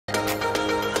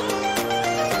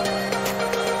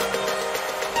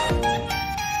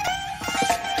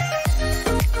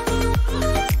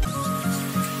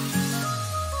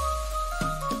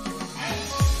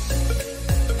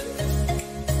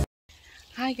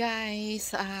Hi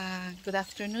guys, good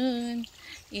afternoon.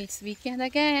 It's weekend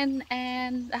again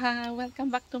and welcome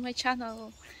back to my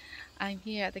channel. I'm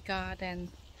here at the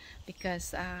garden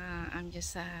because I'm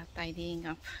just tidying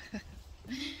up.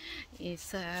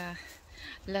 It's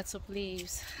lots of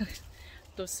leaves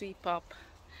to sweep up,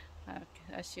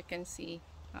 as you can see.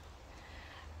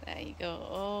 There you go.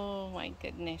 Oh my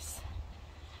goodness.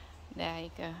 There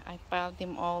you go. I piled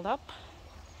them all up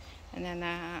and then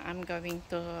I'm going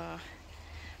to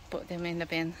put them in the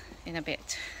bin in a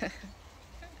bit.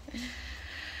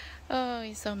 Oh,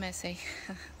 it's so messy.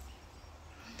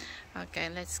 Okay,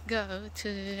 let's go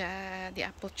to the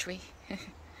apple tree.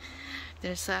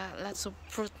 There's lots of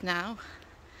fruit now.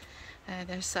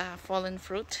 There's fallen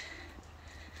fruit.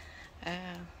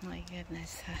 My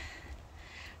goodness.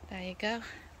 There you go.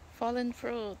 Fallen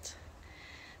fruit.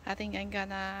 I think I'm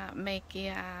gonna make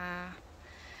a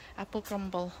apple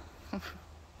crumble.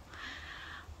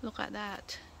 Look at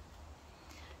that.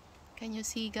 Can you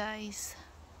see, guys?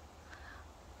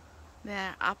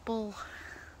 There are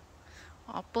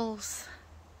apples.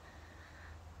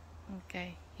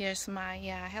 Okay, here's my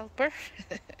helper.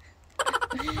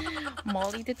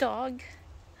 Molly the dog.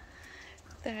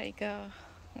 There you go.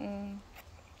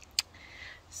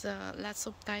 So lots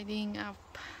of tidying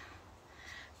up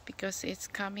because it's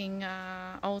coming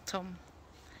autumn.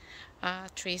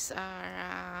 Trees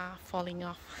are falling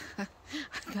off.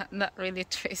 not really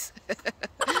trees.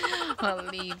 Well,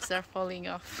 leaves are falling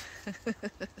off.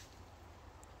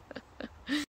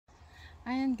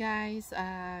 Ayan guys,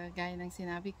 gaya ng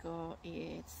sinabi ko,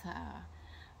 it's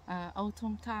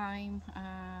autumn time.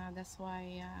 That's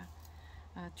why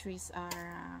trees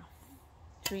are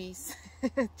trees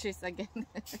again.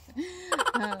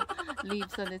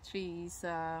 Leaves on the trees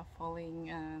falling,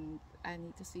 and I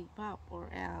need to sweep up or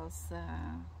else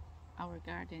our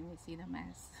garden is in a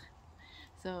mess.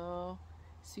 So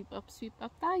sweep up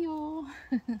tayo.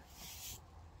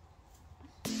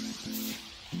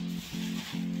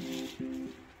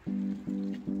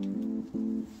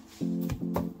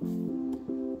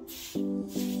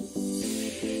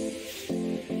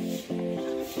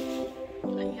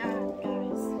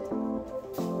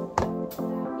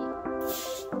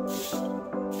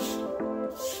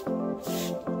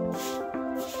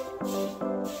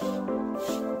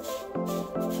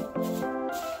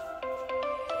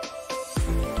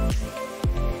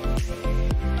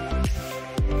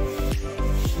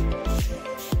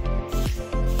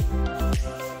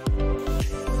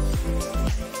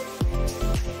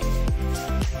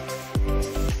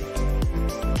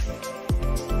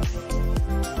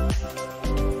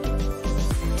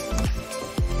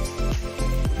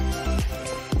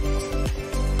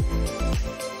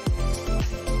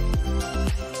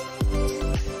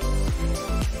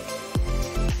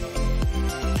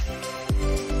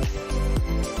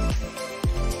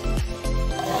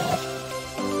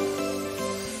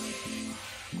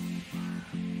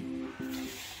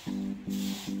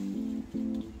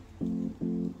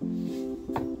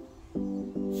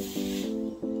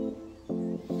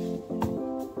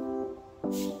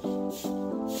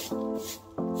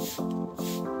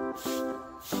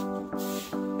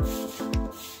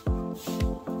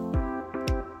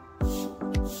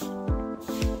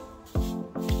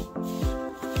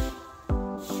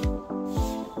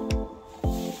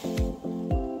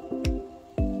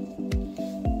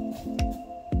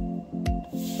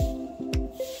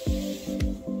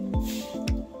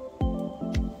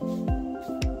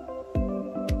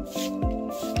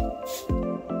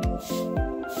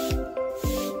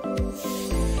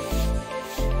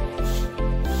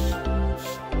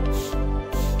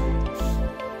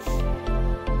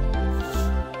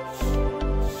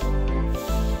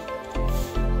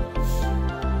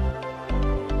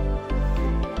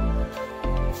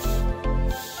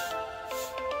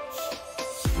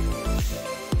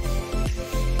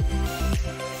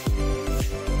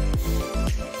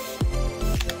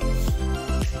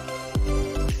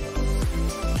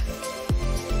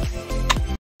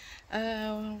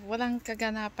 Walang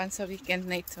kaganapan sa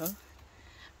weekend na ito.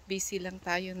 Busy lang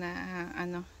tayo na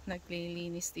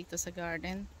naglilinis dito sa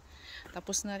garden.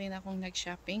 Tapos na rin akong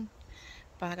nag-shopping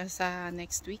para sa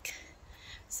next week.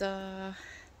 So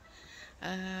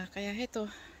kaya ito,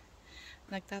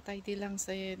 nagtatidy lang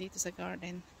dito sa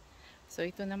garden. So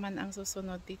ito naman ang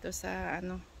susunod dito sa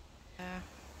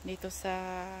dito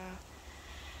sa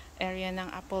area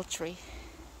ng apple tree.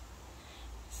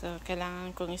 So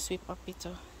kailangan kong i-sweep up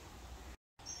ito.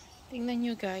 Tingnan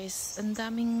nyo guys, ang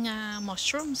daming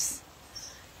mushrooms.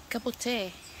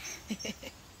 Kaputi.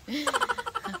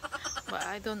 But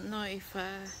I don't know if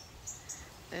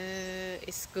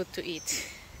it's good to eat.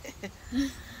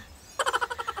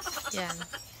 Yan,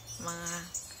 mga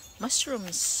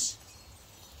mushrooms.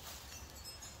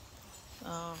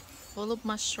 Full of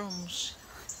mushrooms.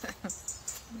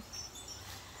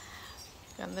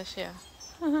 Ganda siya.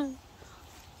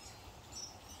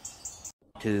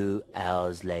 2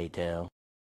 hours later.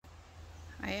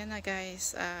 Ayan na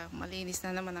guys, malinis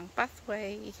na naman ang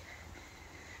pathway.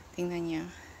 Tingnan nyo.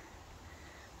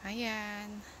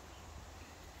 Ayan.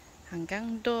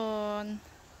 Hanggang doon.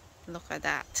 Look at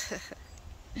that.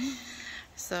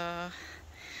 So,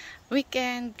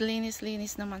 weekend,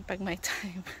 linis-linis naman pag may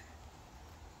time.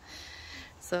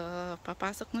 So,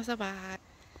 papasok na sa bahay.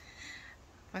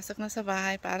 Pasok na sa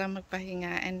bahay para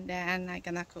magpahinga, and then I'm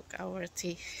gonna cook our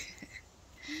tea.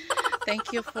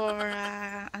 Thank you for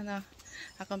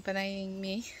accompanying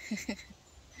me.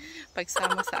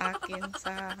 Pagsama sa akin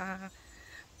sa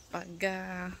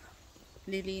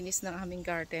lilinis ng aming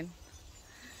garden.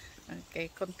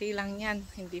 Okay, konti lang yan.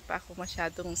 Hindi pa ako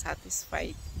masyadong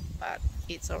satisfied, but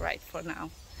it's alright for now.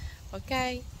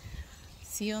 Okay,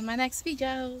 see you in my next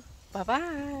video.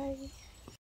 Bye-bye!